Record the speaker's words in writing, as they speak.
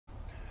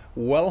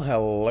Well,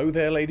 hello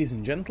there ladies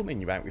and gentlemen,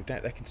 you're back with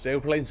Deck, and today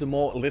we're playing some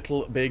more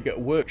Little Big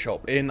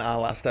Workshop. In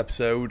our last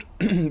episode,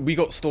 we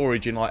got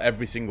storage in like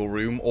every single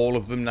room. All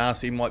of them now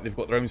seem like they've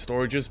got their own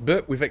storages,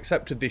 but we've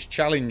accepted this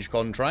challenge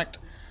contract.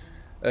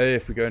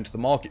 If we go into the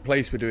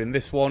marketplace, we're doing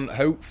this one.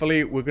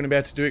 Hopefully, we're going to be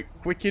able to do it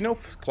quick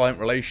enough. Client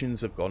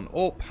relations have gone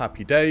up,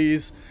 happy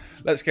days.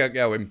 Let's get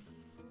going.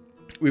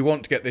 We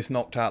want to get this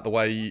knocked out the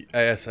way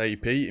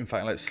ASAP. In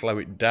fact, let's slow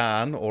it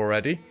down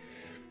already.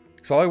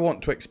 So I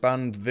want to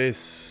expand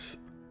this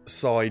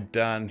side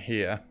down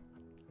here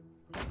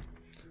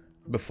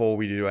before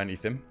we do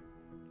anything.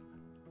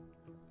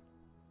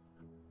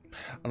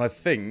 And I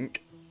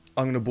think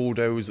I'm going to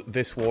bulldoze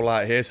this wall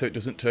out here so it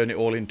doesn't turn it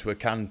all into a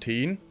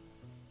canteen.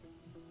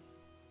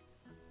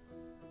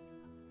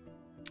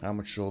 How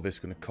much is all this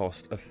going to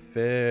cost? A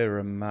fair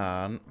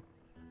amount.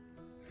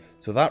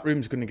 So that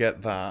room's going to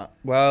get that.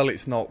 Well,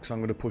 it's not, because I'm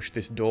going to push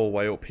this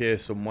doorway up here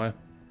somewhere.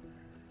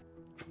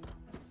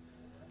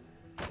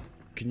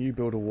 Can you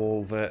build a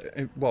wall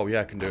there? Well,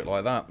 yeah, I can do it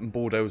like that and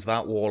bulldoze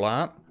that wall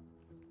out.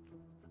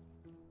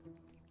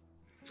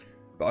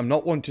 But I'm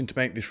not wanting to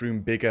make this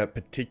room bigger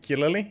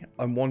particularly.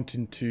 I'm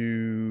wanting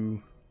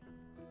to...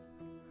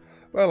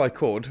 Well, I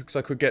could, because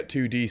I could get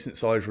two decent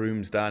sized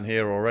rooms down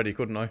here already,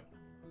 couldn't I?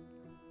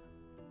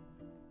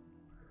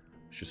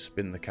 Let's just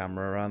spin the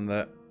camera around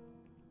there.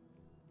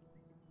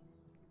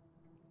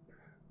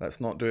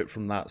 Let's not do it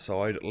from that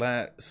side.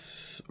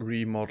 Let's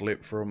remodel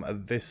it from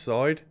this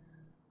side.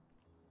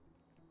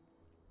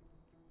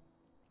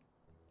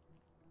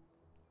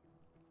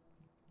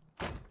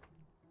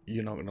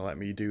 You're not going to let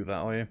me do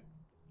that, are you?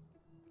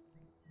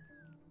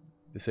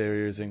 This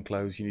area is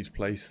enclosed. You need to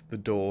place the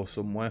door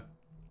somewhere.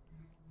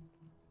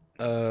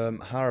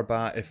 How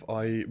about if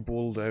I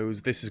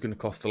bulldoze? This is going to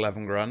cost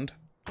 11 grand.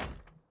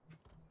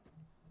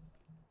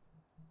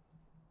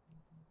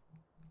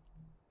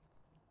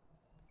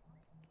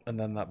 And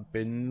then that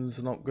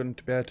bin's not going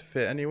to be able to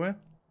fit anywhere.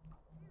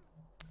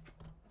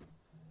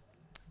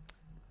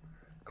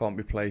 Can't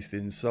be placed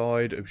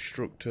inside.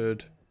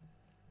 Obstructed.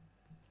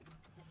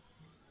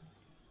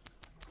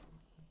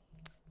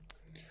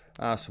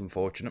 That's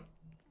unfortunate.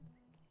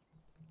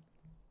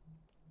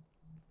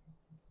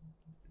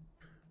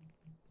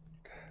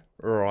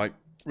 Right,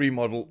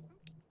 remodel.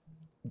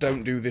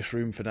 Don't do this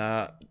room for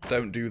now.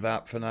 Don't do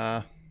that for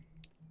now.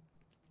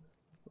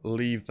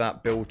 Leave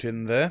that built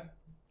in there.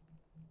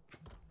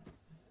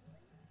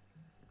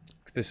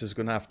 This is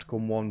going to have to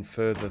come one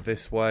further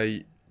this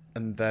way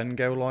and then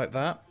go like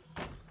that.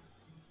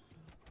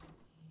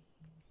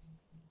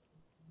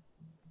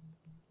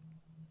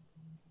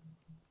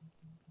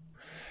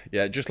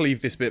 Yeah, just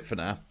leave this bit for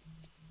now.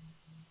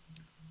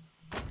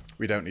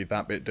 We don't need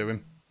that bit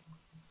doing.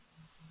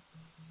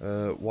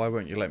 Why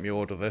won't you let me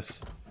order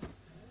this?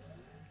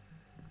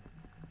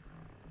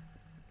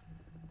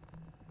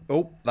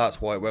 Oh,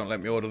 that's why it won't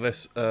let me order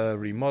this.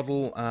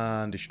 Remodel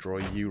and destroy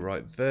you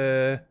right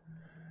there.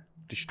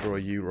 Destroy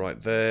you right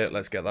there.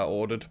 Let's get that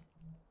ordered.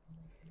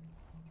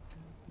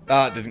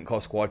 That didn't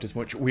cost quite as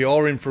much. We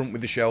are in front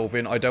with the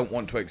shelving. I don't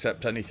want to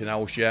accept anything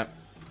else yet.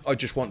 I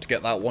just want to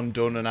get that one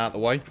done and out the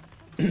way.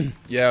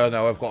 Yeah, I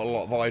know I've got a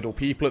lot of idle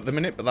people at the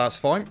minute, but that's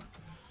fine.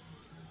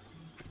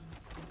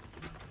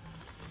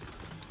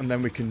 And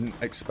then we can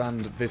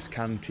expand this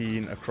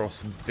canteen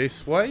across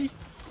this way.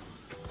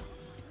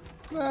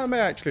 I may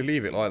actually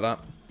leave it like that.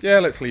 Yeah,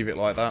 let's leave it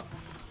like that.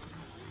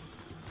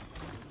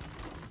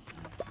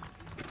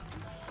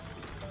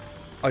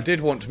 I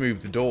did want to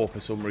move the door for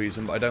some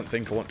reason, but I don't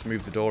think I want to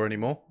move the door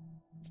anymore.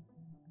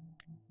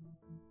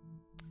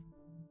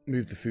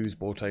 Move the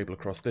foosball table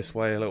across this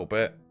way a little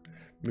bit.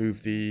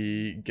 Move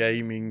the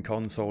gaming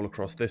console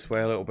across this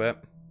way a little bit.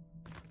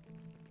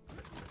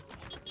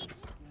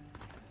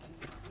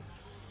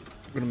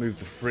 I'm going to move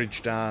the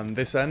fridge down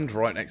this end,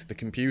 right next to the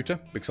computer,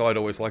 because I'd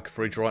always like a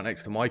fridge right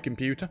next to my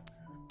computer.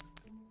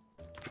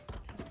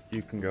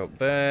 You can go up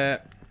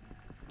there.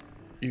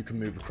 You can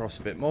move across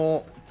a bit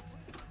more.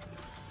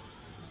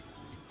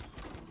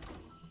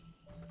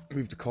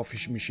 Move the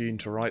coffee machine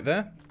to right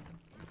there.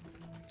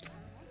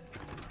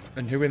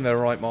 And who in their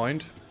right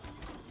mind?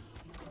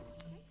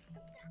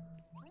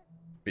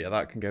 Yeah,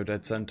 that can go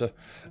dead center.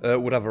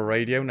 Would have a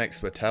radio next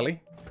to a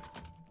telly.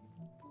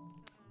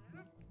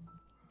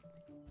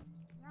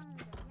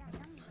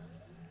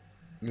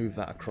 Move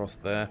that across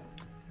there.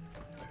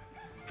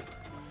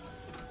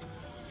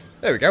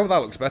 There we go, that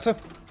looks better.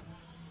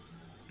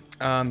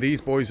 And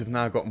these boys have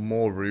now got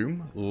more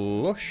room.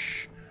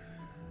 Lush.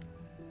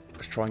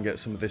 Let's try and get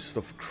some of this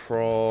stuff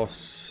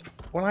across.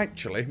 Well,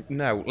 actually,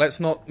 no.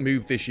 Let's not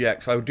move this yet,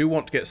 because I do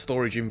want to get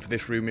storage in for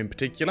this room in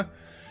particular.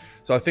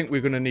 So I think we're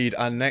going to need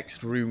our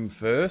next room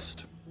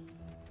first.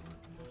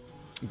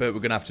 But we're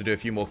going to have to do a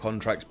few more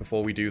contracts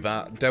before we do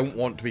that. Don't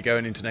want to be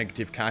going into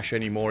negative cash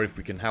anymore if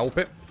we can help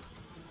it.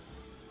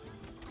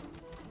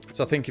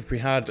 So I think if we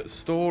had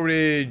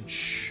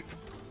storage...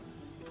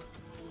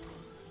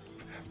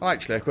 Well,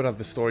 actually, I could have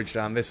the storage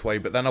down this way,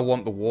 but then I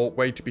want the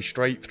walkway to be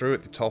straight through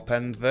at the top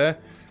end there.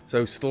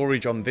 So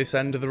storage on this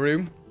end of the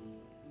room.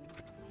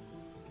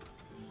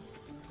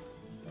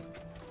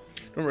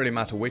 Doesn't really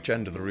matter which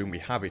end of the room we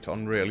have it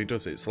on, really,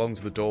 does it? As long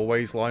as the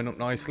doorways line up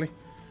nicely.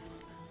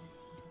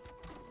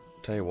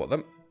 Tell you what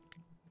then.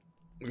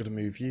 We're going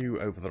to move you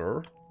over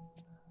there.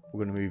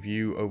 We're going to move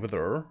you over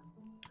there.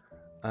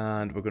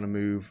 And we're going to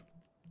move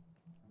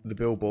the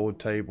billboard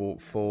table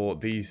for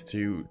these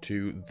two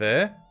to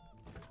there.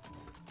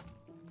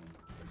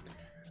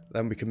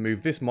 Then we can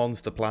move this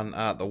monster plant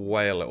out the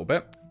way a little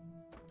bit.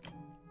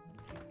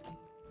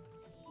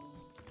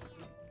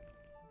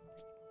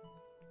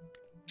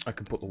 I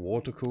can put the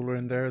water cooler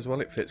in there as well.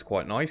 It fits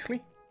quite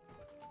nicely.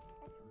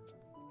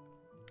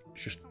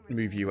 Just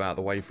move you out of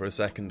the way for a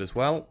second as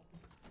well.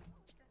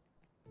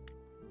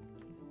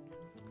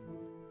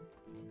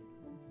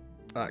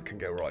 That can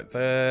go right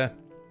there.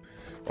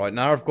 Right,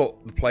 now I've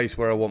got the place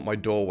where I want my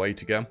doorway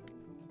to go.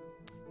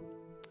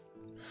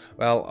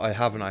 Well, I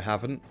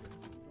haven't.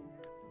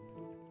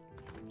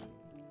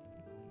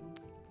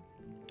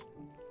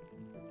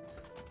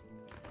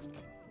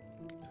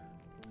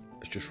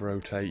 Let's just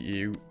rotate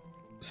you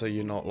so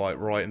you're not, like,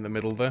 right in the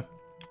middle there.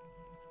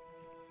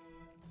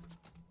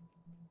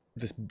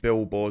 This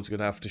billboard's going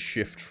to have to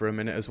shift for a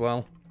minute as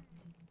well.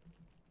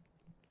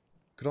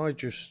 Could I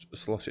just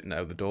slot it?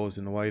 No, the door's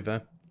in the way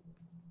there.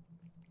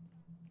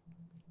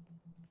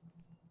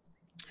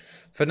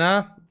 For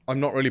now, I'm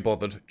not really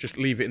bothered. Just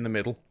leave it in the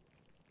middle.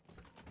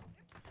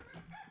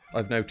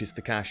 I've noticed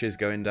the cache is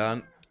going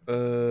down.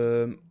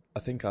 I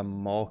think our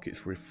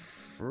market's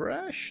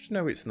refreshed.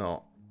 No, it's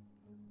not.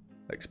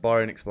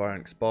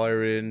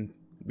 Expiring.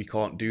 We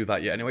can't do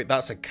that yet. Anyway,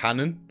 that's a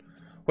cannon.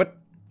 What?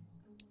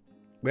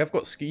 We have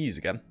got skis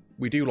again.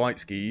 We do like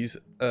skis.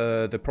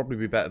 They'd probably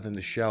be better than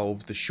the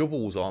shelves. The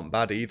shovels aren't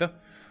bad either.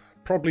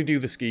 Probably do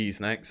the skis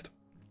next.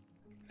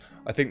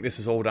 I think this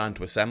is all down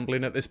to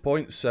assembling at this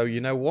point. So, you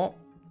know what?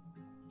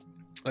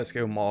 Let's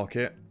go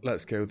market.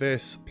 Let's go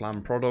this.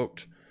 Plan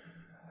product.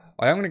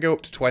 I am going to go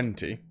up to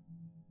 20.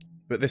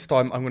 But this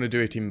time I'm going to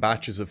do it in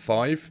batches of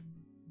 5.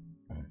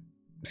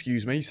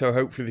 Excuse me. So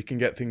hopefully they can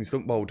get things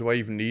done. Well, do I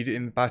even need it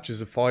in batches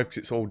of 5? Because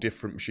it's all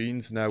different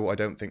machines. No, I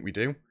don't think we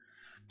do.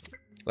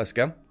 Let's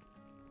go.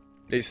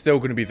 It's still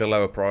going to be the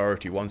lower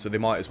priority one. So they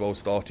might as well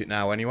start it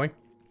now anyway.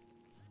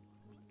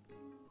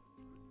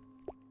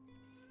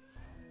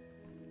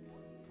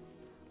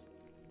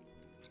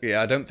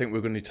 Yeah, I don't think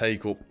we're going to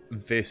take up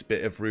this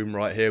bit of room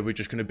right here. We're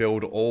just going to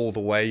build all the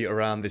way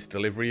around this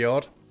delivery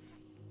yard.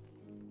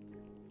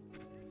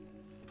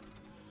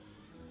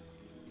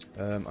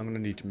 I'm going to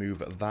need to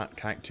move that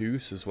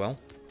cactus as well.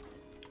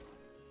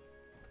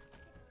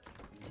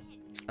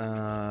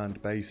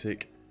 And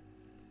basic.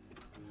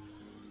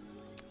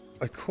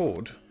 I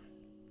could.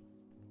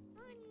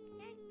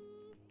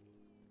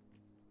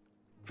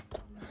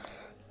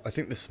 I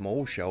think the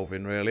small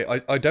shelving, really.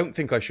 I don't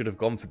think I should have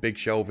gone for big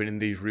shelving in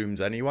these rooms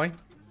anyway.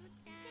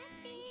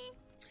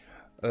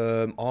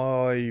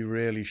 I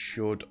really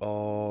should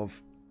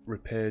have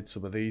repaired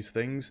some of these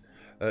things.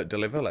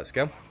 Deliver, let's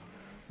go.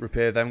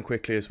 Repair them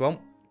quickly as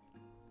well.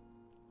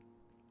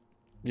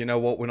 You know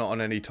what? We're not on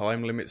any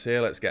time limits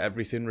here. Let's get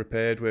everything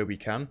repaired where we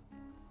can.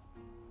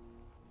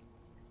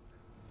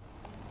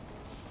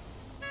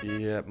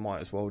 Yeah, might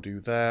as well do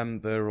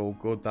them. They're all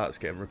good. That's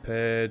getting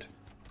repaired.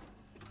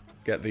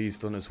 Get these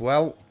done as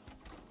well.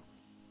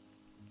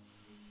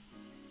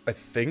 I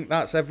think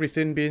that's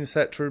everything being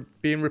set to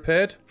being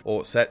repaired.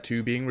 Or set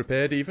to being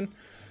repaired even.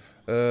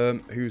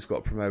 Who's got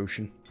a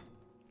promotion?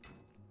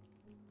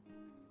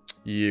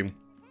 You.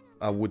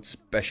 Our wood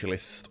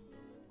specialist.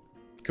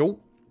 Cool.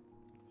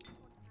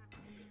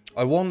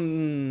 I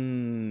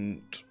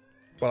want...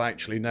 Well,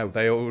 actually, no.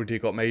 They already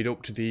got made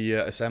up to the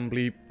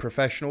assembly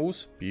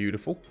professionals.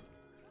 Beautiful.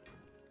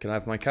 Can I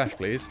have my cash,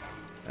 please?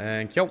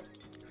 Thank you.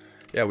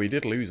 Yeah, we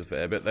did lose a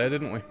fair bit there,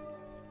 didn't we?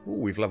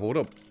 Ooh, we've leveled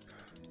up.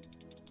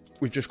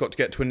 We've just got to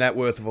get to a net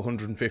worth of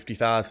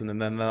 150,000,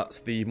 and then that's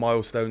the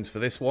milestones for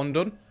this one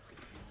done.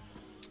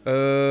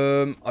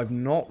 I've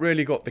not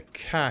really got the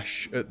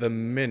cash at the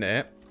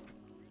minute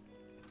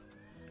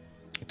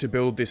to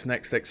build this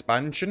next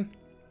expansion.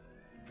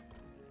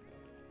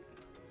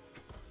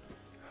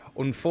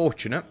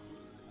 Unfortunate.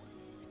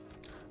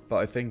 But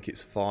I think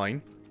it's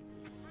fine.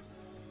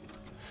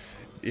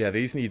 Yeah,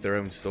 these need their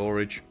own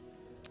storage.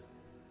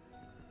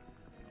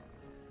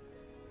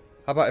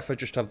 How about if I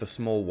just have the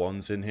small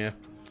ones in here?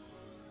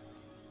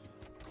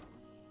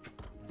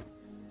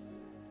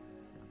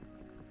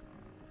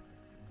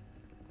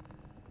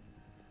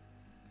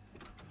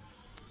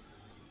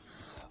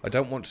 I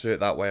don't want to do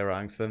it that way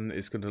around, because then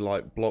it's going to,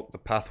 like, block the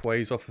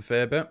pathways off a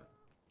fair bit.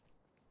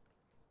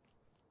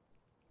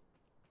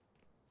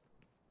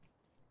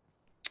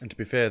 And to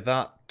be fair,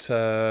 that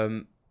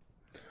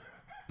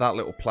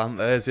little plant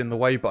there is in the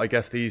way, but I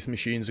guess these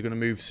machines are going to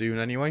move soon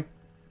anyway.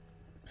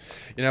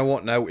 You know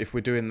what? No, if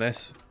we're doing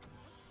this,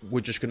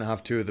 we're just going to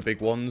have 2 of the big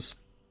ones.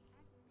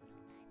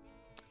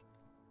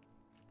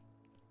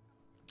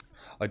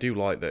 I do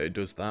like that it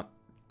does that.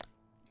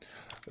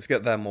 Let's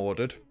get them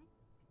ordered.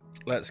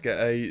 Let's get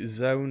a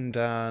zone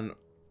down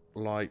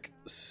like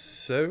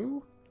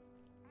so.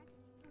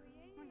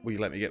 Will you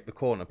let me get the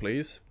corner,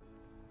 please?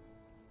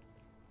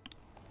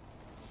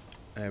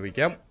 There we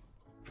go.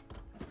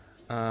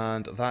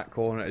 And that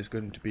corner is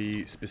going to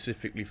be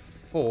specifically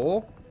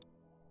for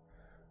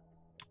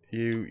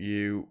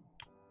you,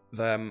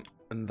 them,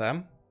 and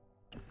them.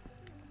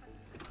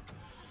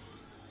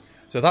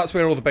 So that's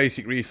where all the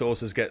basic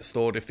resources get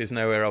stored if there's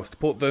nowhere else to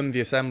put them.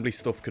 The assembly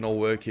stuff can all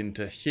work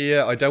into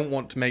here. I don't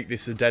want to make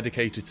this a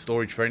dedicated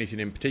storage for anything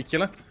in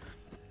particular,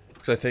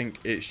 because I think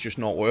it's just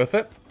not worth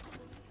it.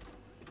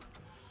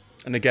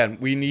 And again,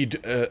 we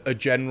need a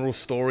general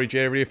storage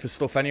area for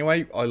stuff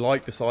anyway. I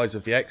like the size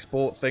of the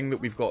export thing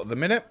that we've got at the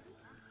minute.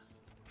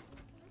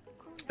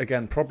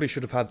 Again, probably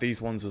should have had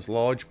these ones as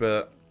large,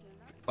 but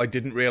I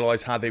didn't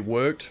realise how they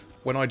worked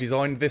when I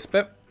designed this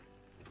bit.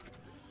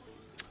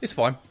 It's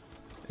fine.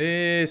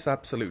 It's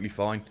absolutely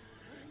fine.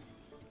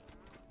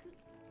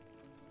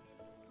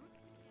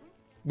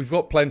 We've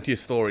got plenty of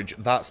storage,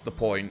 that's the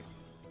point.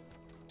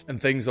 And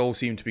things all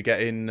seem to be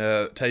getting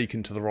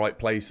taken to the right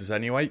places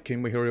anyway.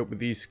 Can we hurry up with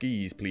these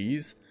skis,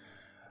 please?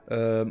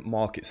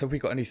 Markets. Have we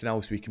got anything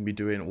else we can be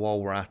doing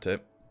while we're at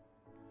it?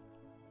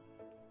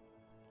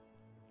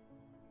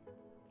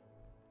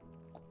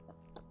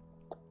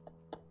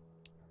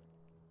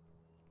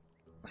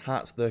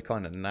 Hats, they're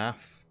kind of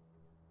naff.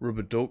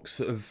 Rubber ducks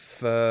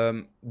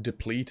have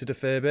depleted a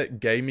fair bit.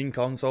 Gaming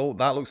console,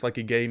 that looks like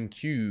a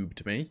GameCube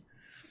to me.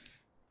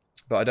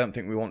 But I don't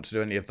think we want to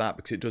do any of that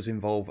because it does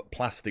involve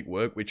plastic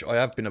work, which I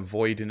have been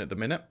avoiding at the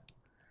minute.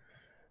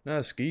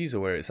 No, skis are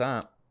where it's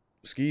at.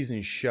 Skis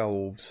and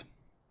shelves.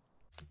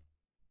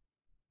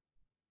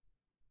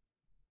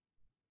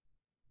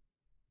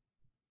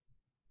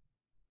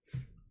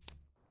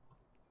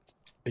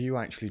 Are you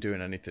actually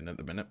doing anything at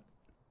the minute?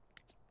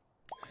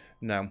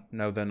 No,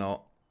 no they're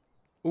not.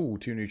 Ooh,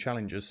 2 new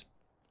challenges.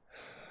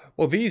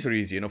 Well, these are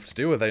easy enough to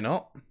do, are they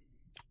not?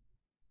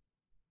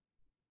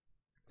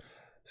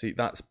 See,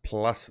 that's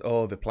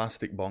oh, the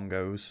plastic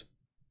bongos.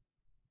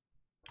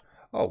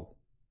 Oh.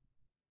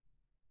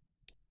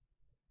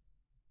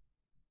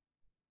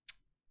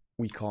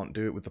 We can't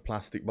do it with the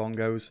plastic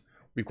bongos.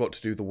 We've got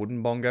to do the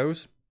wooden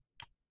bongos.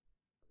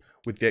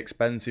 With the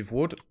expensive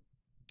wood.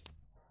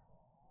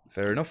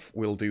 Fair enough,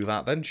 we'll do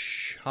that then,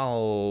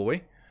 shall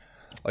we?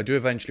 I do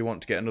eventually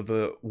want to get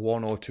another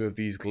 1 or 2 of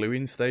these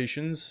gluing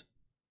stations.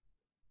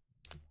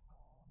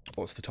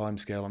 What's the time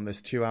scale on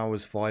this? 2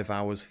 hours, 5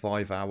 hours,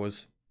 5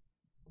 hours.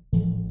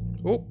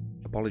 Oh,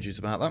 apologies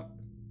about that.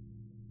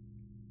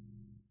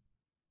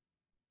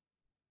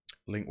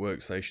 Link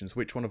workstations.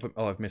 Which one of them?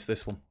 Oh, I've missed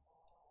this one.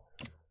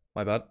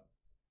 My bad.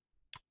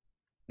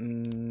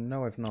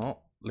 No, I've not.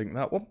 Link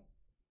that one.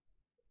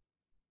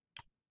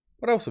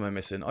 What else am I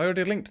missing? I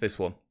already linked this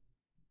one.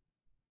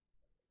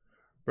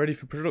 Ready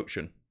for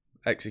production.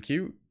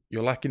 Execute.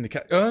 You're lacking the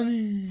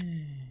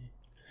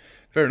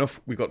fair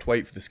enough. We've got to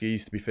wait for the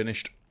skis to be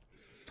finished.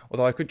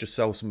 Although I could just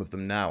sell some of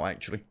them now,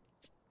 actually.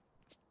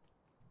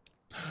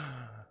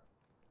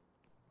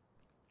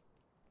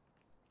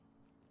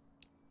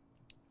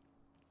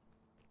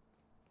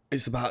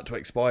 It's about to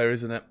expire,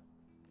 isn't it?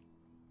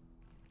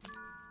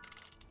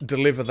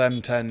 Deliver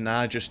them 10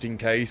 now, just in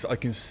case. I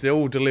can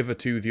still deliver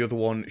to the other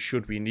one,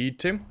 should we need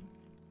to.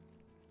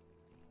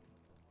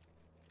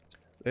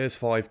 There's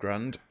 5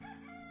 grand.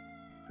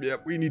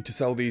 Yep, we need to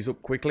sell these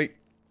up quickly.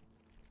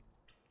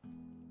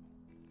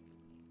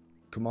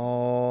 Come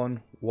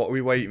on. What are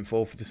we waiting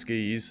for the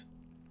skis?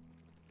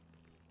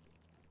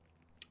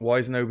 Why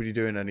is nobody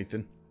doing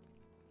anything?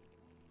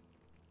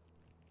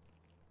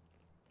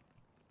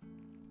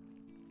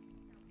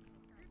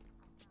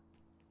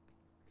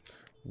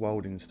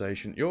 Welding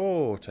station.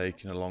 You're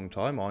taking a long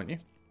time, aren't you?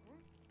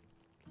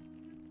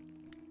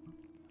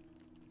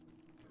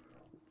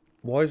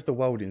 Why is the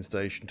welding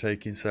station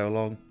taking so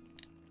long?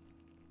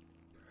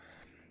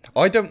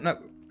 I don't know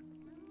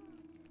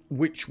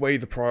which way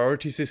the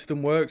priority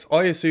system works.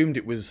 I assumed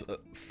it was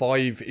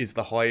 5 is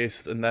the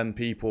highest and then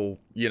people,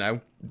 you know,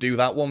 do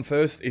that one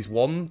first. Is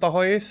 1 the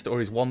highest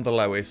or is 1 the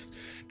lowest?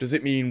 Does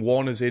it mean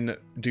 1 as in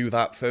do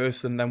that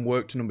first and then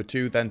work to number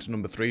 2, then to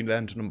number 3,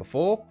 then to number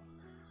 4?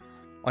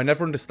 I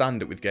never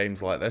understand it with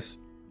games like this.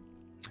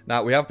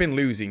 Now, we have been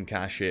losing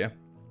cash here.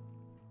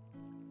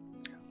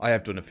 I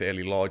have done a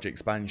fairly large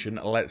expansion,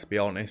 let's be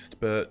honest,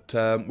 but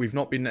we've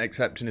not been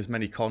accepting as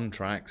many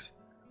contracts.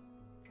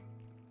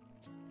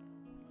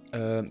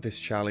 This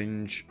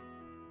challenge,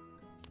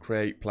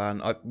 create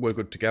plan, we're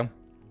good to go.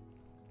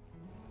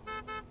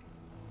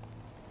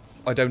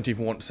 I don't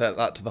even want to set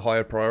that to the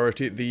higher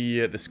priority.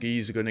 The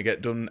skis are going to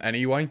get done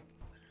anyway.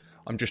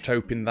 I'm just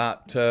hoping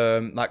that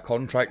that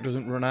contract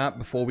doesn't run out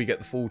before we get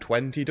the full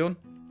 20 done.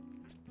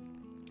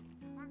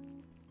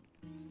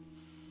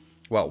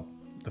 Well,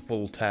 the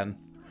full 10.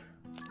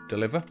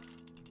 Deliver.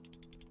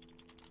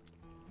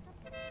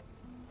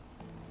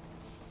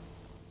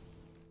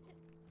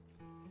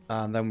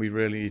 And then we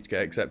really need to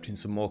get accepting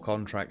some more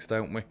contracts,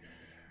 don't we?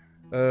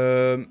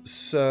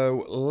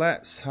 So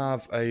let's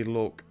have a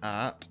look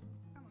at...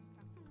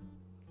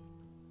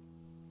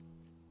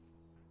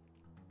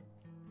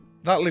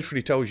 That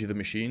literally tells you the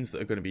machines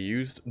that are going to be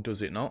used,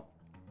 does it not?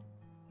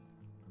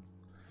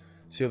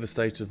 See the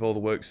status of all the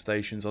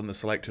workstations on the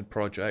selected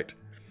project.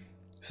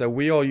 So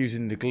we are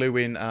using the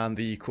glue-in and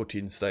the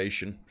cut-in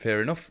station.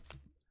 Fair enough.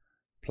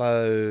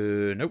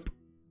 Nope.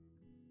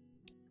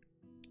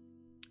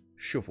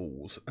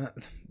 Shovels.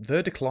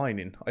 They're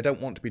declining. I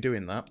don't want to be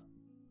doing that.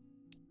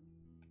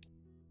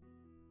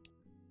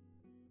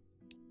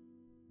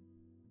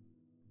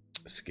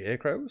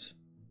 Scarecrows?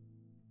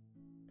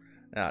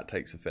 That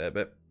takes a fair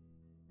bit.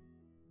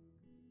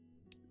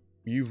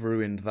 You've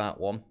ruined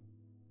that one.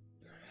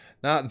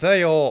 Now,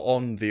 they are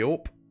on the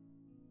up.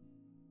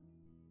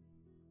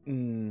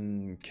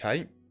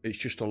 Okay. It's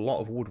just a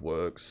lot of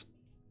woodworks.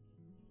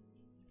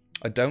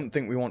 I don't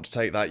think we want to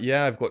take that.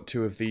 Yeah, I've got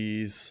 2 of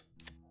these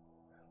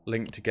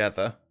linked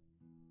together.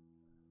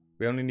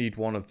 We only need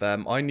 1 of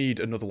them. I need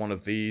another 1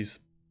 of these,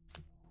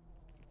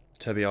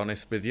 to be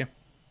honest with you.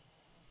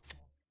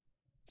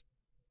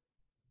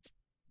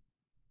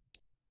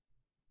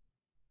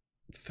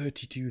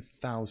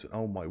 $32,000.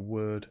 Oh my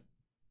word.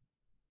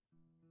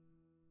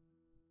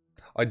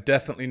 I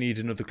definitely need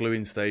another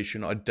gluing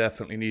station. I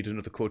definitely need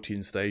another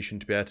cutting station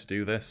to be able to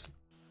do this.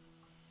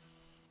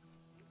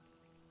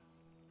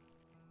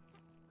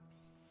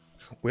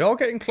 We are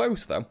getting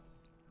close though.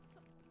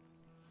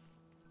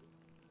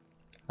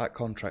 That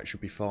contract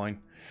should be fine.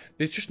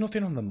 There's just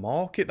nothing on the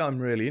market that I'm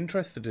really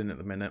interested in at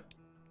the minute.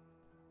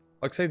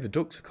 Like I say, the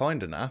ducks are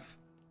kind of naff.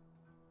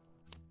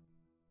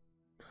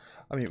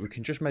 I mean, we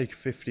can just make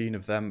 15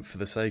 of them for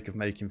the sake of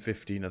making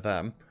 15 of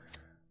them.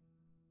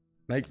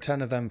 Make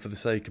 10 of them for the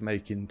sake of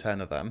making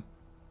 10 of them.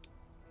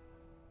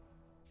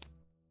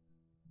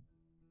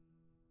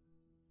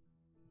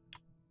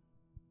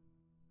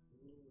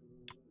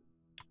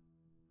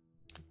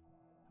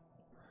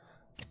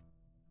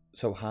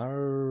 So how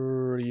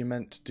are you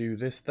meant to do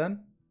this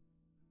then?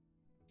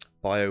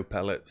 Bio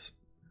pellets.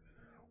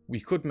 We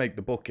could make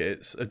the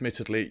buckets.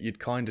 Admittedly, you'd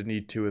kind of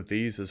need 2 of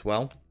these as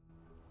well.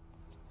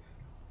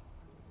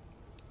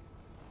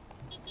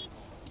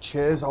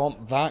 Chairs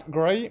aren't that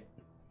great.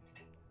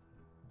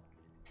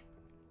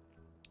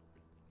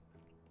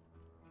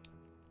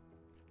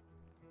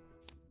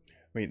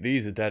 I mean,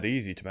 these are dead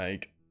easy to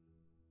make.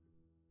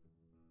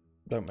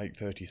 Don't make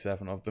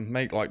 37 of them.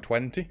 Make like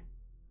 20.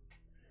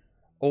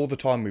 All the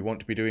time we want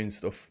to be doing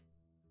stuff.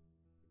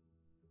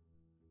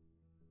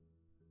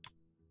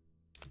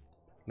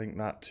 Link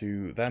that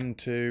to them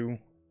 2.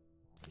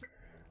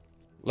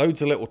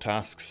 Loads of little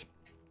tasks.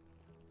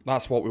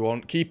 That's what we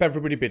want. Keep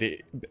everybody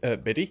busy.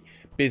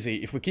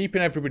 If we're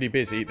keeping everybody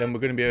busy, then we're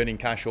going to be earning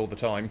cash all the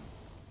time.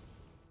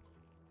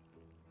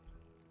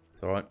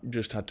 Alright,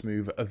 just had to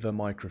move the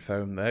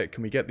microphone there.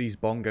 Can we get these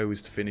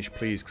bongos to finish,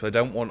 please? Because I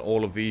don't want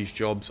all of these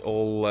jobs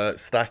all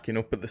stacking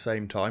up at the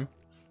same time.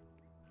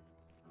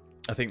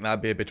 I think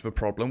that'd be a bit of a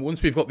problem.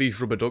 Once we've got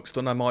these rubber ducks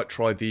done, I might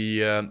try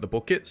the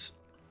buckets.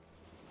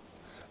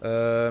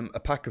 A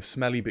pack of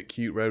smelly but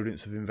cute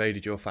rodents have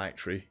invaded your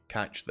factory.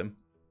 Catch them.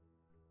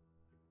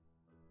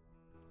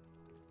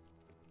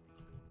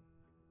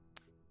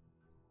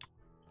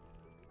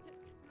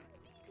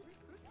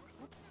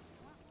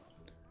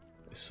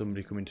 Is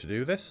somebody coming to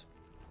do this?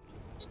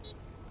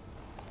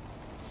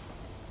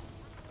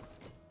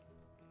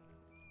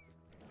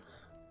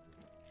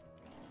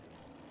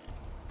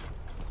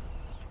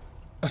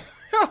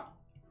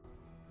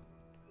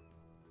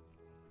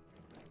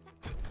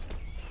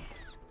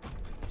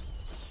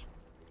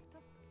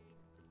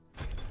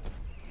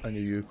 I knew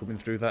you were coming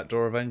through that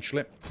door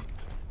eventually.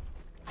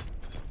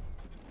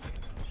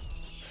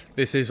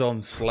 This is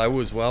on slow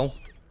as well.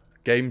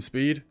 Game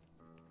speed.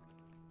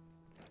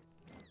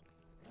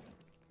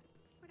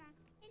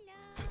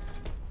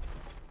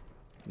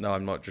 No,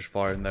 I'm not just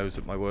firing those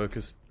at my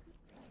workers.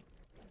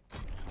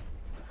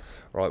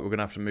 Right, we're going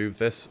to have to move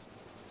this.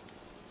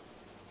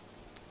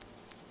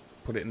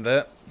 Put it in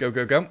there. Go,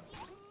 go, go.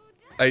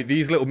 Hey,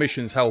 these little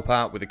missions help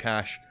out with the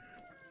cash.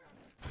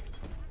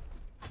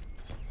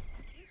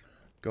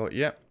 Got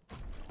ya.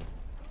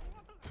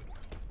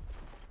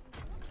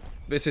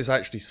 This is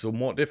actually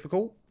somewhat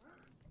difficult.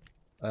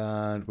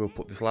 And we'll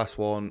put this last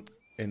one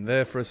in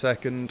there for a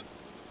second.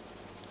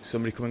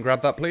 Somebody come and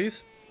grab that,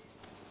 please.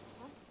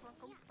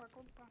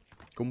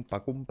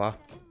 Goompa, goompa.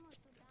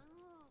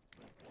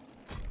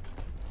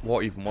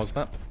 What even was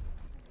that?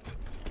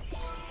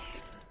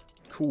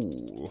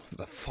 Cool.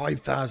 The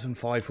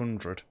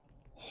 5,500.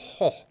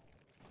 Ho.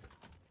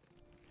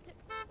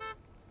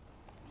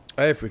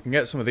 Hey, if we can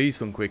get some of these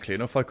done quickly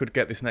enough, I could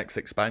get this next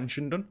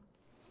expansion done.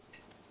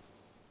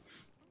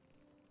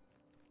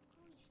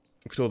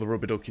 Look at all the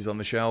rubber duckies on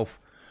the shelf.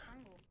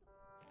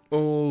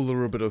 All the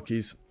rubber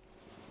duckies.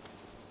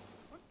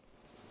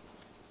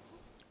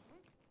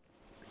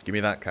 Give me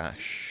that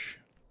cash.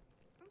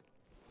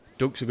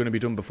 Ducks are going to be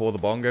done before the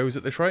bongos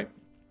at this rate.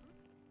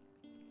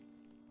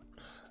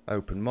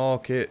 Open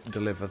market.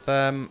 Deliver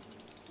them.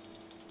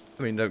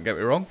 I mean, don't get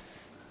me wrong.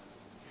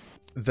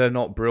 They're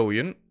not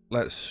brilliant.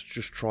 Let's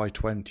just try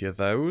 20 of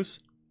those.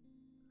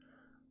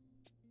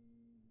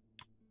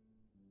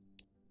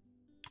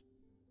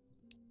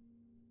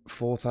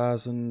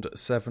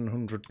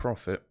 $4,700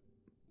 profit.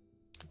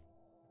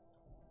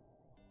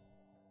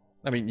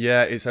 I mean,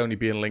 yeah, it's only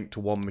being linked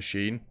to one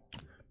machine.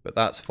 But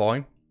that's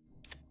fine.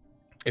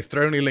 If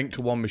they're only linked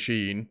to one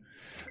machine,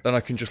 then I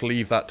can just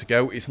leave that to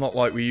go. It's not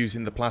like we're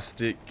using the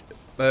plastic...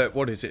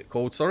 what is it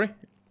called, sorry?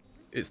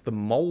 It's the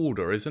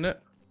molder, isn't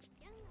it?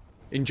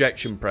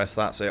 Injection press,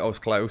 that's it. I was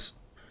close.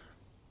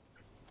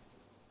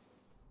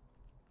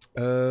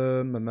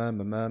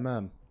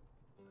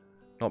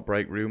 Not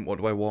break room. What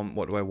do I want?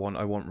 What do I want?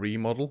 I want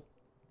remodel.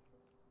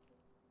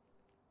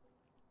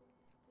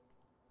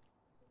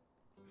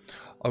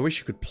 I wish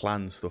you could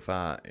plan stuff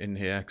out in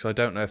here, because I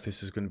don't know if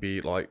this is going to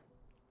be, like,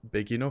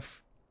 big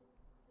enough.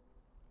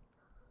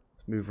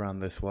 Let's move around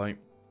this way.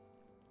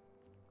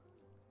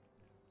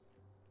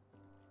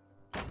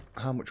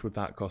 How much would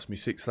that cost me?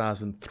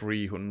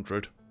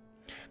 6,300.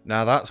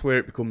 Now, that's where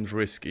it becomes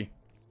risky.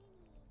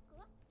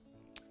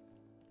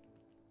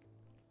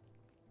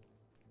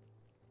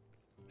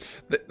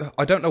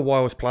 I don't know why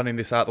I was planning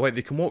this out the way.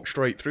 They can walk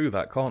straight through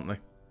that, can't they?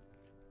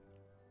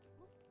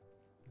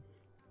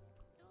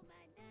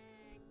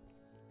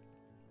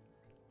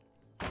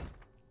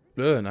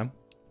 No.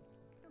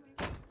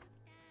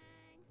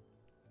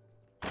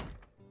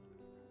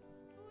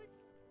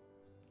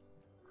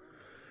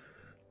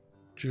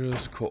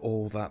 Just cut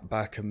all that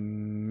back a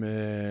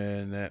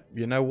minute.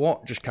 You know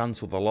what? Just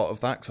cancel the lot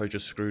of that because I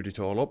just screwed it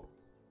all up.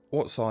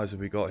 What size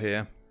have we got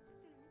here?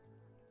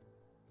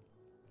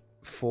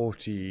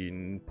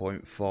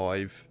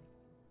 14.5.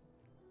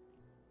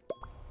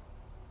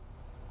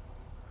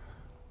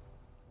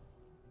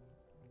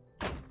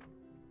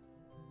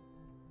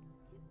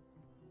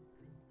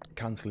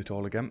 Cancel it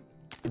all again.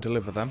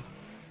 Deliver them.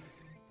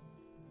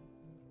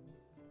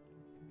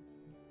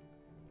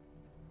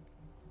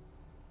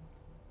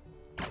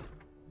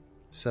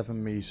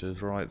 Seven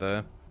meters right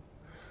there.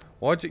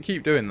 Why does it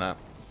keep doing that?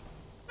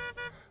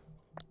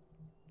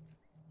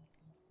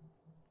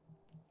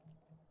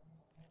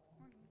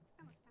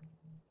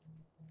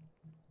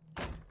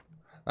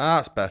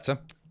 That's better.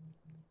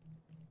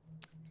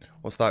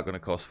 What's that going to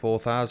cost?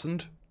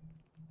 4,000?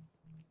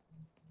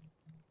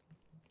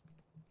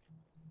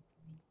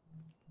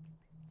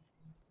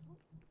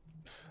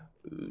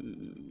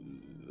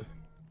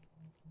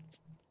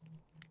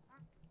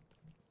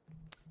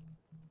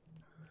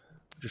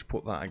 Just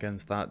put that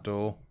against that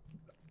door.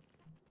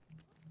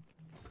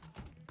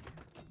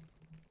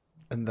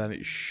 And then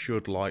it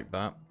should like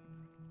that.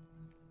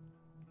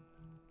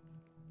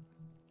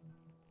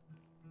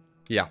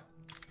 Yeah.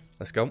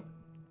 Let's go.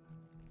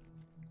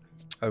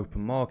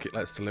 Open market.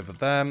 Let's deliver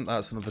them.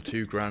 That's another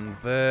 2 grand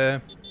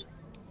there.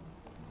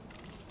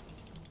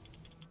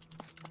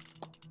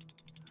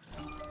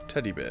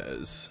 Teddy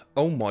bears.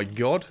 Oh my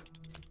god.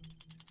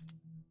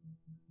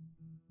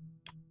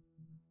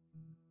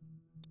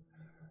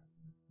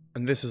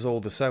 And this is all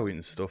the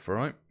sewing stuff,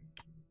 right?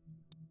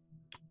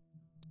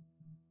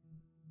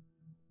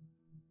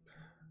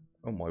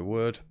 Oh my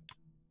word.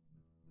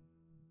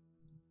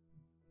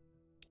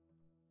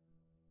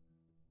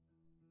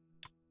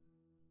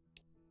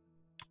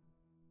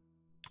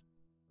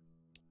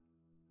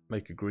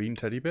 Make a green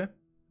teddy bear?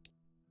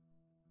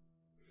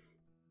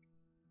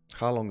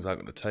 How long is that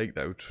going to take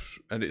though?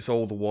 And it's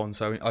all the one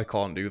sewing. I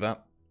can't do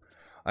that.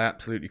 I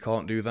absolutely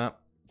can't do that.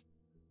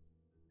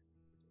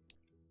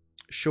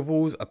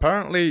 Shovels.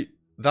 Apparently,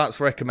 that's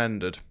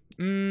recommended.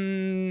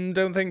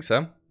 Don't think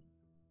so.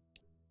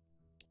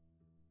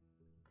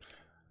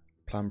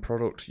 Plan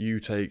product. You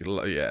take...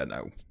 Yeah,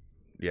 no.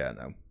 Yeah,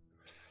 no.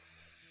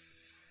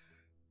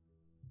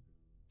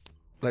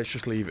 Let's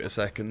just leave it a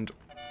second.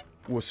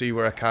 We'll see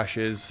where our cash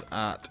is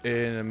at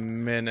in a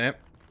minute.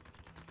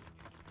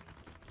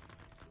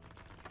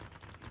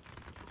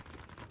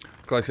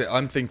 Like I say,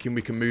 I'm thinking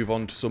we can move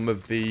on to some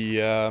of the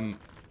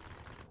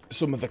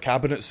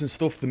cabinets and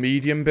stuff, the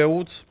medium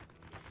builds.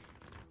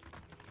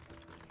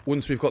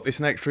 Once we've got this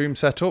next room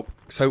set up,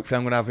 because hopefully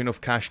I'm going to have enough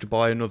cash to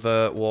buy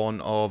another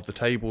one of the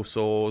table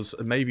saws,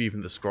 and maybe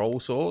even the scroll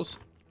saws.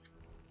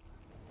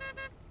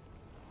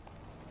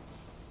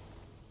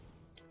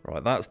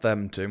 Right, that's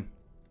them two.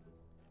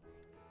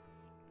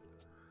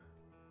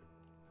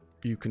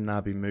 You can now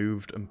be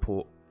moved and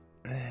put...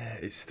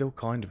 it's still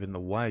kind of in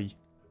the way.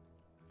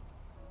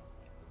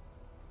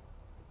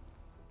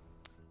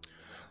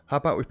 How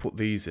about we put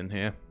these in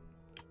here?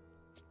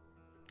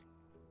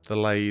 The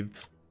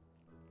lathes.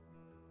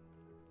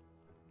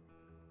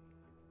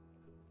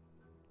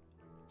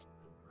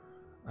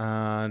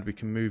 And we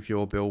can move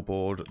your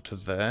billboard to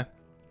there.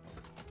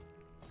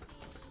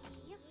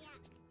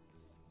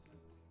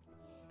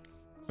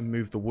 And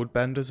move the wood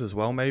benders as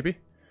well, maybe.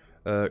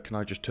 Can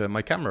I just turn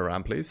my camera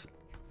around, please?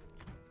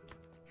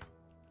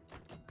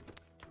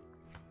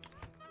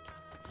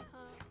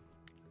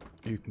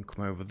 You can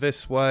come over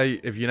this way.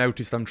 If you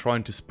noticed, I'm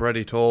trying to spread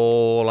it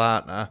all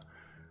out now.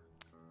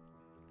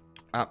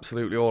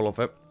 Absolutely all of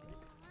it.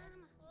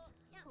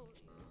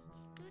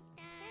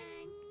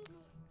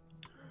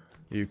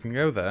 You can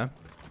go there.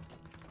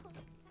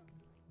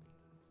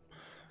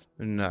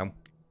 No.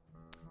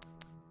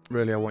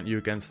 Really, I want you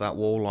against that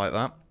wall like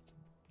that.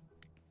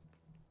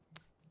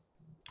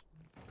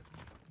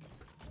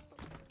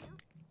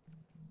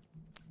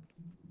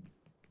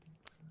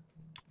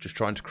 Just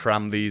trying to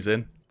cram these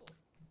in.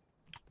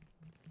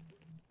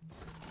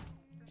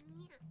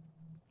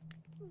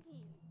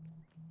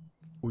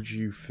 Would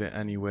you fit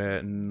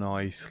anywhere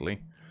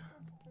nicely?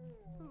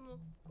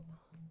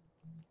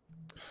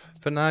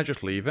 For now,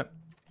 just leave it.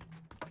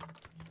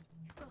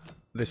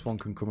 This one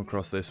can come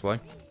across this way.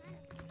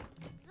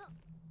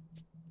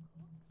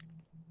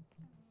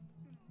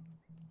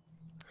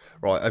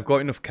 Right, I've got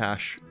enough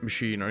cash,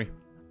 machinery.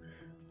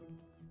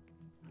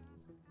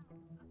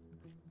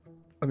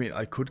 I mean,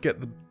 I could get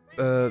the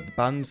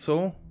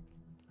bandsaw.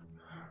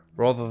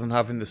 Rather than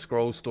having the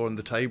scroll saw and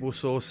the table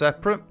saw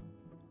separate.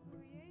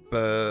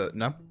 But,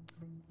 no.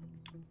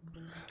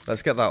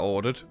 Let's get that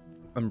ordered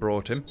and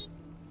brought in.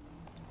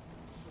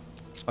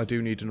 I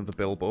do need another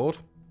billboard.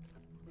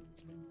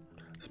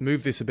 Let's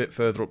move this a bit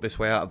further up this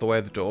way out of the way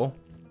of the door.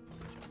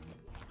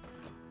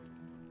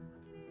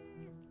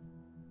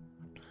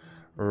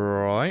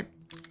 Right.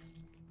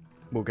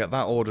 We'll get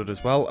that ordered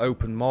as well.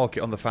 Open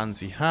market on the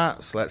fancy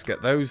hats. Let's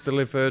get those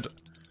delivered.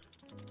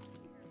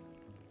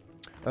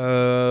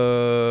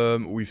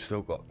 We've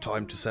still got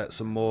time to set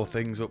some more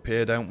things up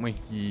here, don't we?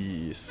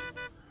 Yes.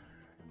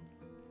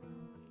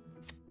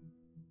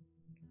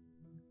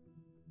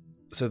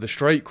 So the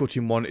straight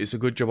cutting one, it's a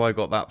good job I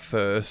got that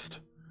first.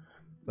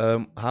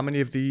 How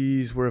many of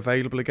these were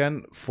available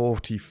again?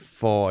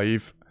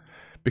 45.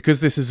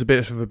 Because this is a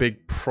bit of a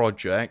big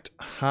project,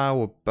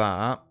 how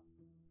about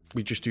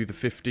we just do the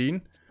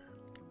 15?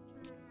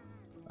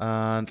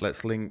 And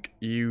let's link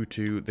you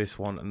to this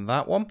one and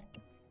that one.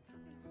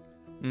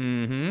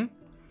 And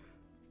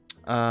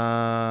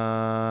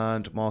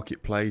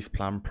marketplace,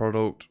 plan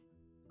product.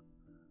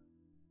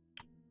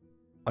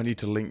 I need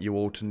to link you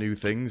all to new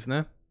things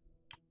now.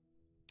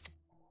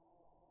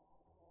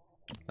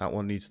 That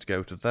one needs to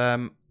go to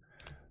them.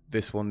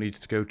 This one needs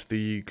to go to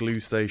the glue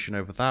station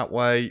over that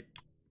way.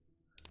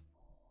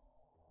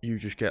 You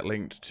just get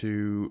linked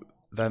to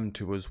them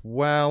too as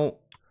well.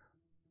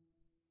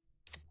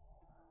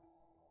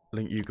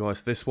 Link you guys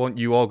to this one.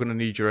 You are going to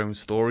need your own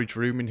storage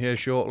room in here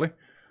shortly.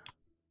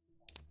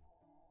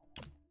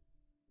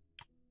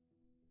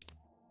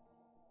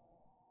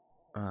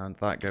 And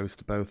that goes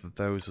to both of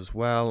those as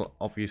well.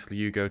 Obviously,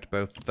 you go to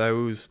both of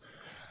those.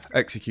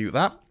 Execute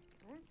that.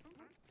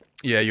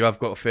 Yeah, you have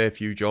got a fair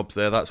few jobs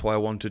there. That's why I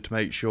wanted to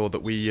make sure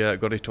that we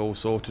got it all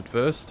sorted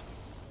first.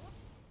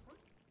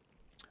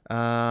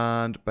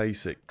 And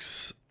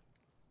basics.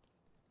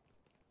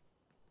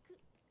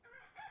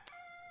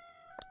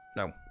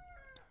 No.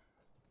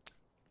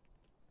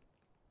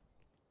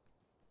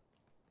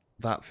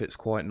 That fits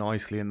quite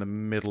nicely in the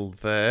middle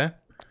there.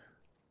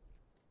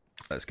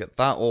 Let's get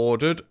that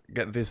ordered.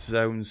 Get this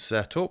zone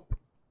set up.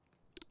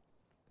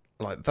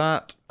 Like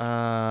that.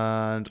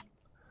 And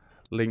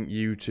link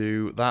you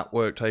to that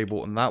work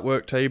table and that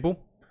work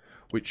table.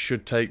 Which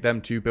should take them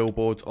two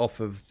billboards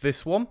off of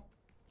this one.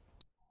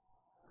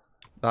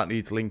 That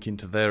needs linking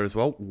to there as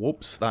well.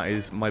 Whoops, that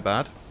is my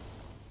bad.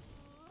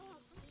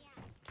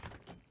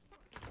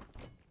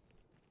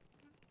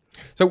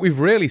 So we've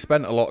really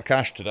spent a lot of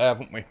cash today,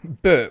 haven't we?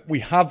 But we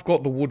have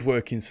got the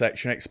woodworking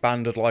section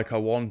expanded like I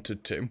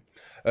wanted to.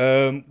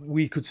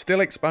 We could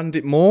still expand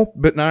it more,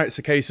 but now it's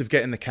a case of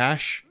getting the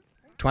cash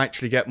to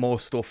actually get more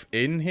stuff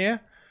in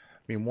here.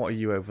 I mean, what are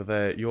you over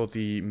there? You're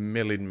the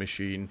milling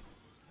machine.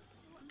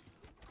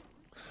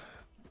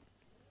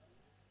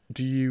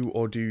 Do you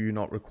or do you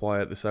not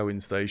require the sewing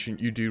station?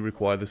 You do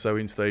require the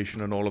sewing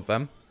station and all of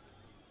them.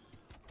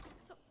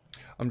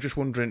 I'm just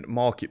wondering,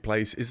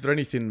 marketplace, is there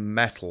anything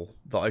metal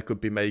that I could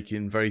be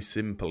making very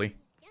simply?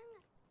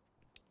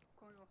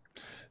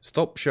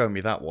 Stop showing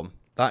me that one.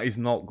 That is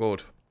not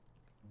good.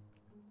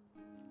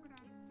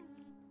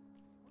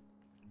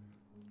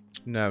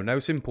 No, no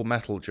simple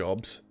metal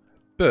jobs.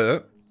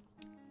 But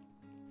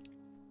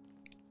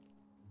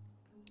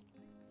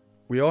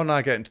we are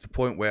now getting to the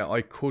point where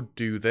I could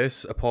do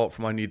this, apart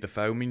from I need the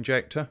foam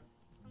injector.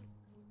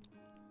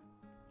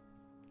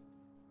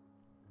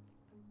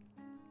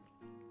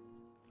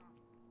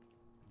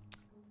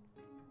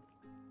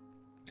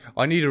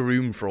 I need a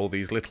room for all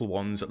these little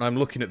ones, and I'm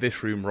looking at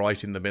this room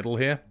right in the middle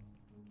here.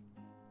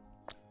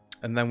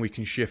 And then we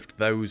can shift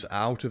those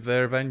out of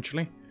there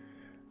eventually.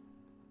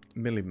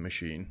 Milling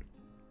machine.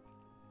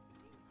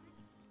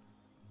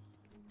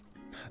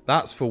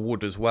 That's for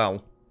wood as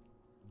well.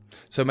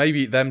 So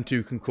maybe them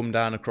two can come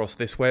down across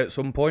this way at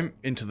some point,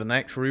 into the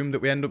next room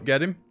that we end up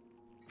getting.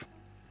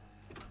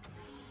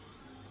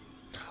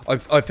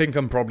 I think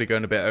I'm probably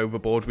going a bit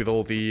overboard with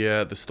all the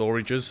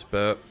storages,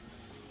 but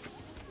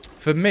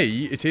for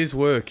me, it is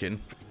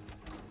working.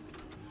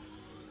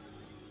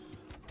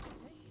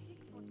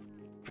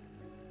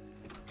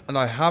 And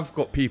I have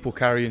got people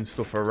carrying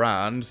stuff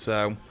around,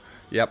 so,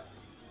 yep.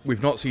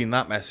 We've not seen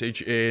that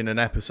message in an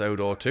episode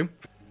or two.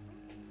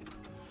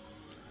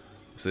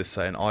 What's this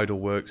saying? Idle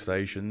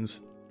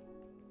workstations.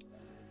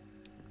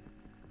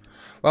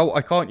 Well,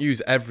 I can't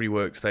use every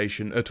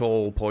workstation at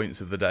all points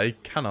of the day,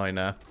 can I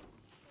now?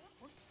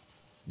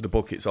 The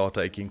buckets are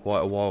taking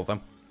quite a while,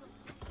 then.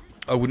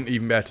 I wouldn't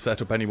even be able to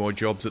set up any more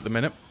jobs at the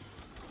minute.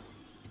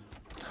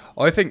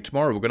 I think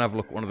tomorrow we're going to have a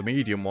look at one of the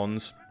medium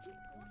ones.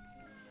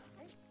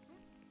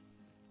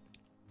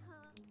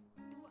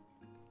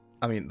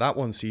 I mean, that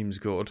one seems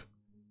good.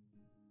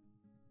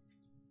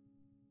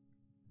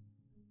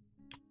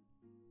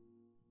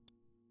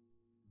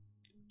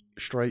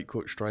 Straight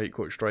cut, straight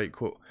cut, straight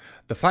cut.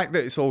 The fact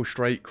that it's all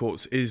straight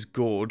cuts is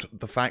good.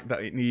 The fact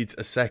that it needs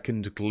a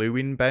second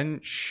gluing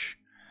bench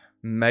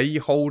may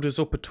hold us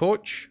up a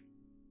touch.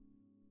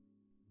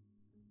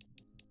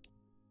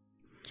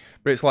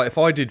 But it's like if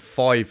I did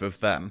 5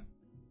 of them.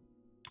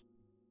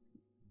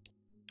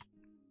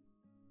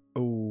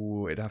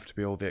 Oh, it'd have to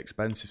be all the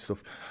expensive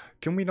stuff.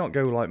 Can we not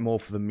go like more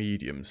for the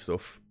medium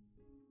stuff?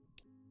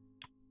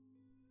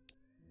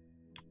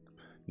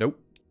 Nope.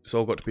 It's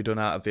all got to be done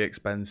out of the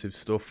expensive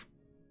stuff.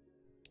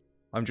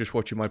 I'm just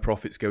watching my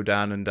profits go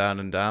down and down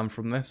and down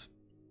from this.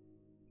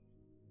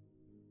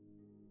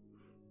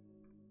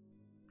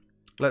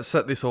 Let's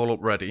set this all up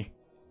ready.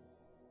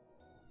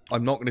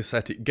 I'm not going to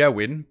set it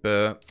going,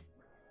 but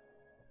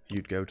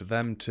you'd go to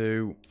them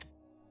two.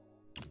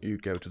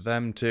 You'd go to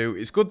them two.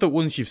 It's good that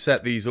once you've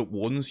set these up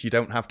once, you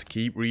don't have to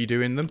keep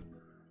redoing them.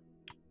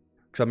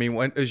 Because, I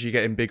mean, as you're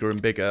getting bigger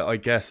and bigger, I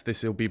guess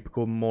this will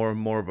become more and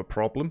more of a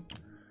problem.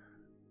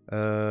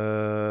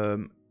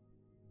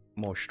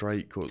 More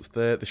straight cuts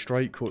there. The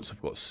straight cuts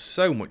have got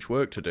so much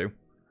work to do.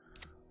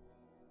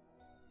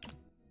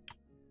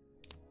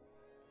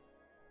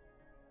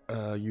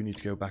 You need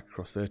to go back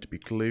across there to be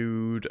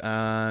glued,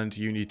 and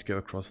you need to go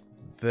across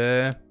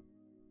there.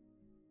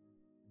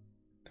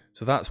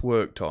 So that's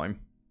work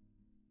time.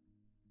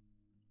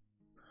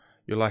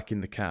 You're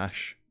lacking the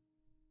cash.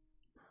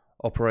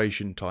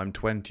 Operation time,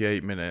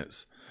 28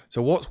 minutes.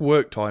 So what's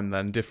work time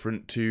then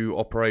different to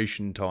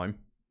operation time?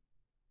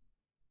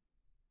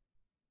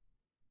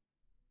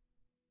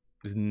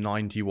 There's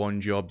 91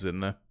 jobs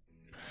in there.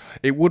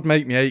 It would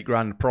make me 8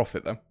 grand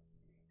profit though.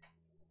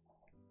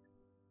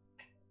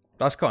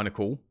 That's kind of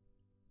cool.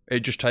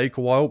 It'd just take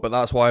a while, but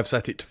that's why I've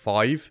set it to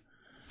 5.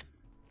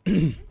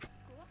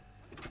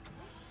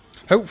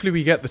 Hopefully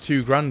we get the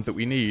 2 grand that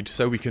we need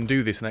so we can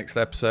do this next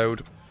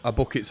episode. Our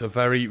buckets are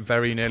very,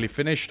 very nearly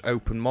finished.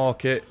 Open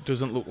market.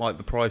 Doesn't look like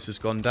the price has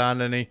gone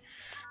down any.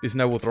 There's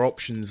no other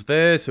options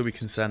there, so we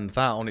can send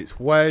that on its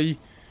way.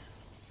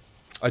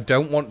 I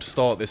don't want to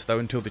start this, though,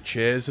 until the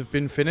chairs have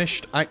been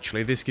finished.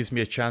 Actually, this gives me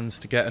a chance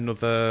to get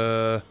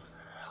another...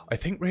 I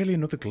think really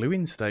another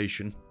gluing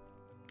station.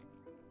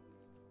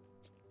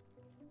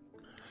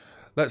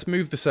 Let's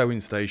move the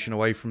sewing station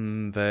away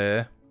from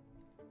there.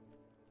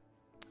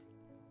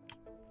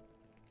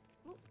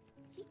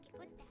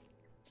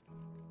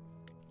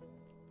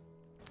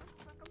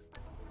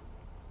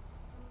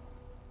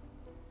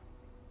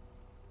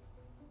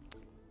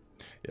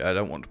 Yeah, I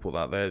don't want to put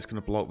that there. It's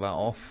going to block that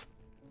off.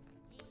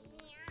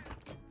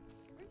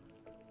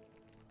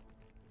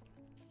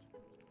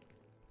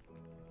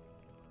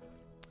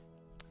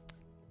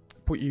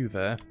 Put you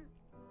there.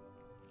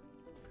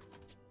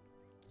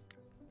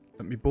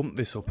 Let me bump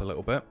this up a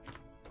little bit.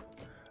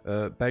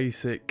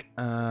 Basic,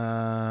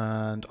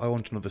 and I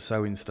want another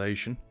sewing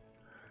station.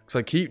 Because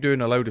I keep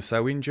doing a load of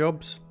sewing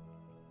jobs.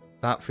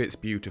 That fits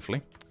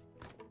beautifully.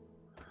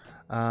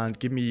 And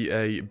give me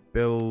a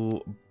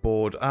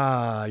billboard.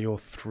 Ah, you're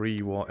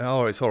 3 watt.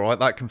 Oh, it's alright.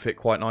 That can fit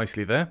quite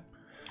nicely there.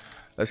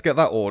 Let's get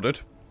that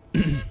ordered.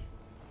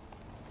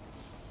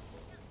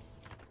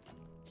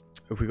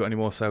 Have we got any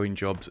more sewing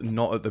jobs?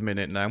 Not at the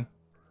minute now.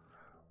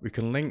 We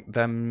can link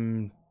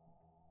them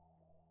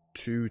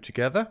 2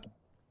 together.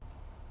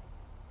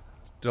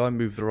 Did I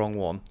move the wrong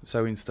one?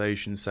 Sewing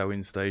station,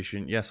 sewing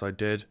station. Yes, I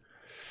did.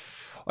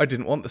 I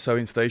didn't want the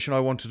sewing station. I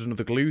wanted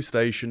another glue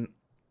station.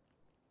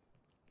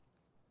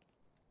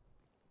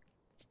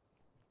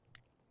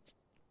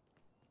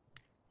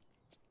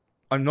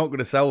 I'm not going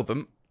to sell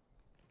them.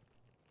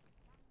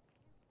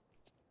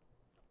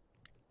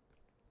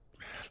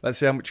 Let's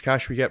see how much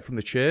cash we get from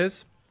the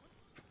chairs.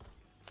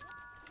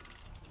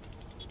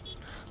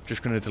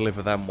 Just going to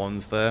deliver them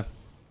ones there.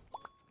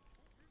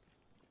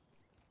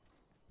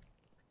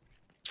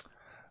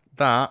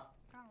 That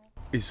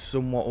is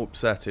somewhat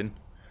upsetting.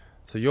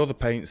 So you're the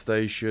paint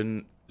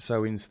station,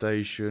 sewing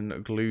station,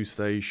 glue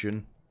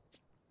station.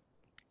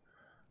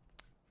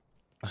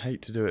 I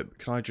hate to do it, but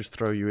can I just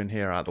throw you in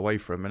here out of the way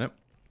for a minute?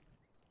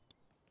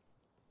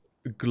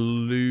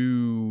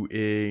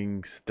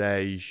 Gluing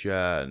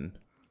station.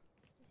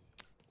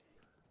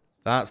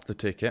 That's the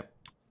ticket.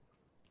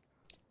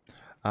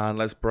 And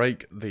let's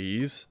break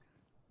these.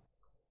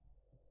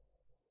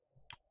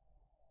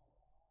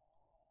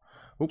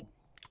 Oh,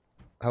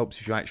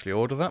 helps if you actually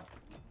order that.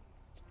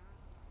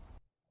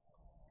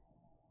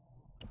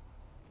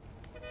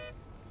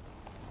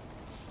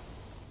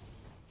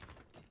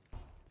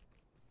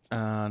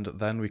 And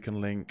then we can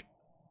link,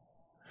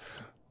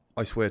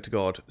 I swear to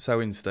God,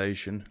 sewing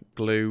station,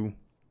 glue,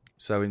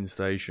 sewing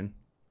station.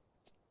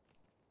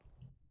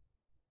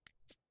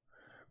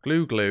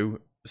 Glue,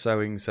 glue,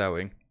 sewing,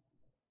 sewing.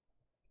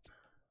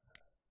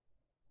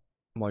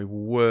 My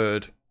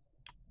word.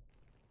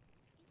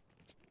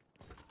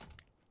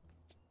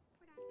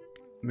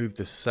 Move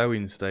the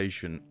sewing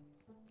station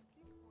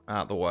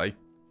out the way.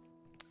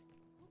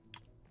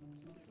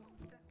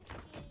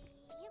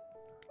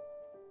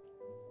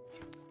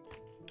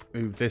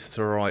 Move this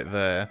to right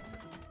there.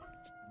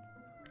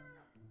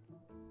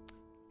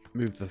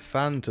 Move the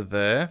fan to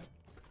there.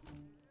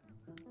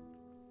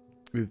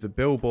 Move the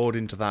billboard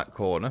into that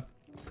corner.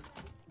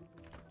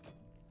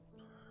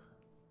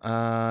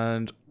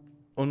 And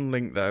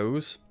unlink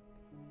those.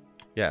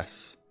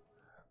 Yes.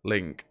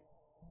 Link.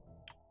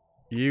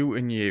 You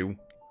and you.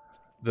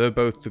 They're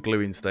both the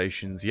gluing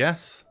stations.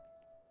 Yes.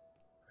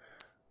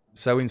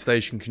 Sewing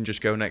station can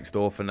just go next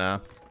door for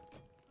now.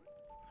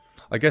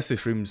 I guess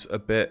this room's a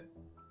bit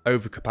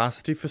over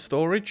capacity for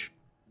storage.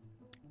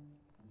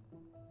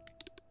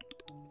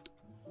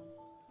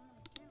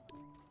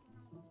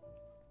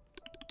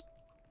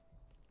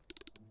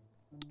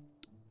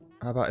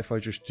 How about if I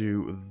just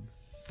do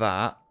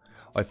that?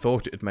 I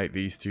thought it'd make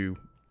these two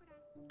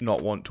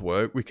not want to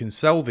work. We can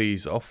sell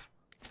these off.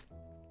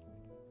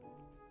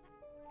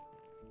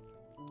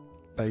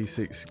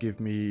 Basics give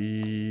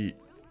me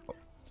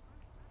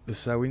the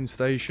sewing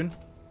station.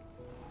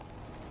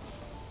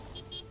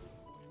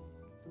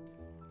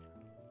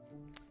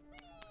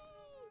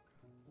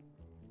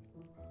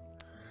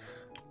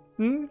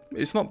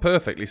 It's not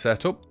perfectly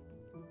set up.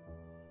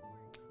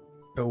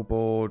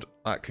 Billboard,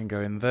 that can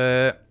go in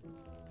there.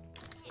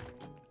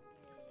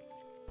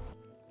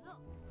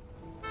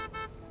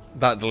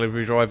 That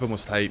delivery driver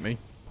must hate me.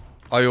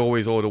 I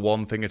always order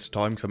one thing at a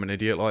time because I'm an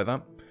idiot like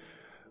that.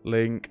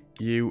 Link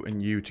you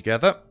and you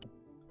together.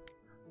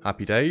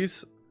 Happy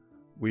days.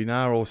 We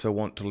now also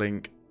want to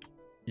link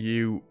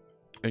you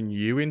and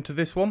you into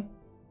this one.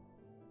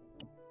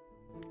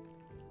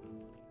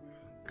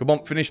 Come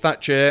on, finish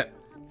that chair.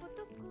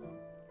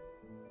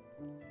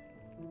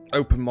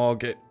 Open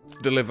market.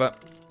 Deliver.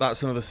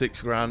 That's another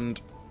 6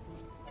 grand.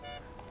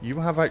 You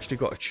have actually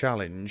got a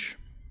challenge.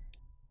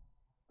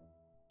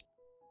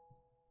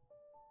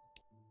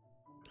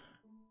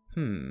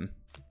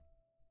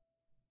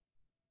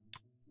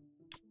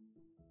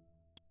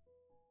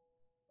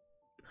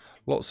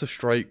 Lots of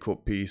straight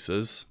cut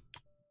pieces.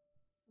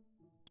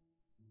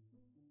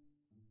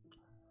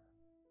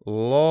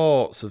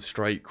 Lots of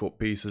straight cut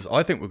pieces.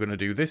 I think we're going to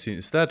do this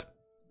instead.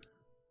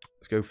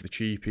 Let's go for the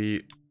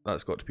cheapie.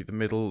 That's got to be the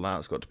middle.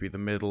 That's got to be the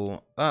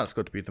middle. That's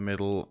got to be the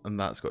middle. And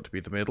that's got to be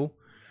the middle.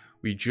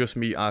 We just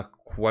meet our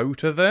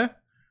quota there.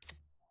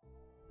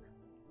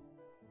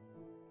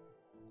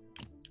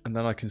 And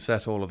then I can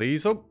set all of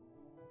these up.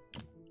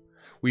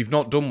 We've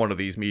not done one of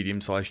these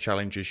medium-sized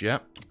challenges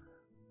yet.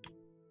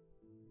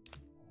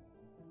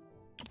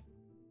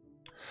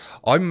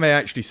 I may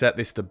actually set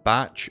this to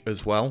batch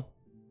as well.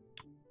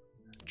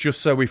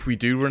 Just so if we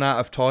do run out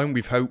of time,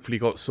 we've hopefully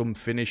got some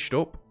finished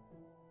up.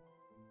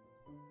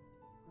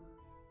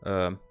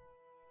 I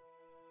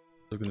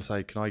was going to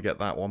say, can I get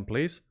that one,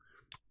 please?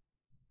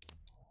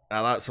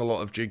 Now, that's a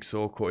lot of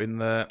jigsaw cut in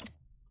there.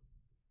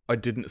 I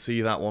didn't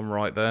see that one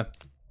right there.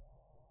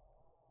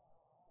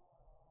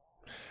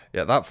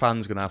 Yeah, that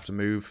fan's going to have to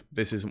move.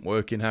 This isn't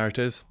working how it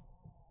is.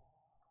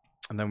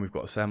 And then we've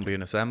got assembly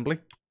and assembly.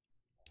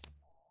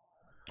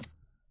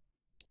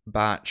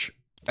 Batch.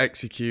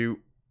 Execute.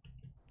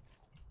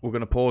 We're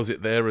going to pause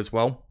it there as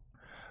well.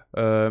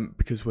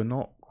 Because we're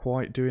not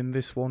quite doing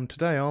this one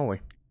today, are we?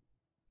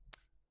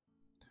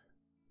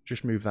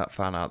 Just move that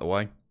fan out of the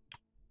way.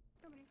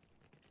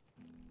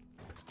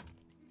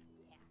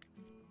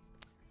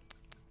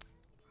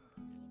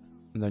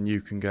 And then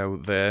you can go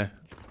there.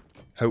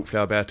 Hopefully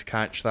I'll be able to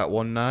catch that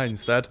one now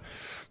instead.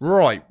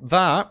 Right,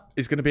 that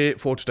is going to be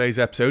it for today's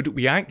episode.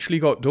 We actually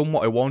got done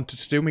what I wanted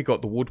to do. We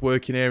got the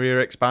woodworking area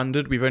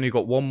expanded. We've only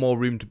got one more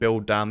room to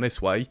build down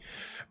this way.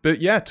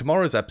 But yeah,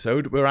 tomorrow's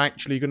episode, we're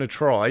actually going to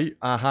try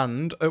our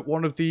hand at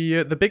one of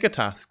the bigger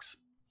tasks.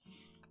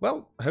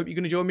 Well, I hope you're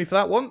going to join me for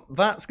that one.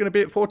 That's going to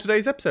be it for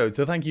today's episode.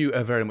 So thank you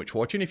very much for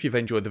watching. If you've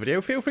enjoyed the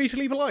video, feel free to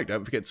leave a like.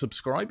 Don't forget to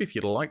subscribe if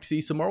you'd like to see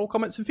some more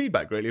comments and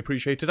feedback. Greatly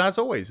appreciated as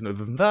always. And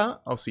other than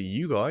that, I'll see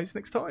you guys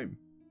next time.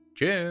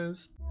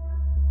 Cheers.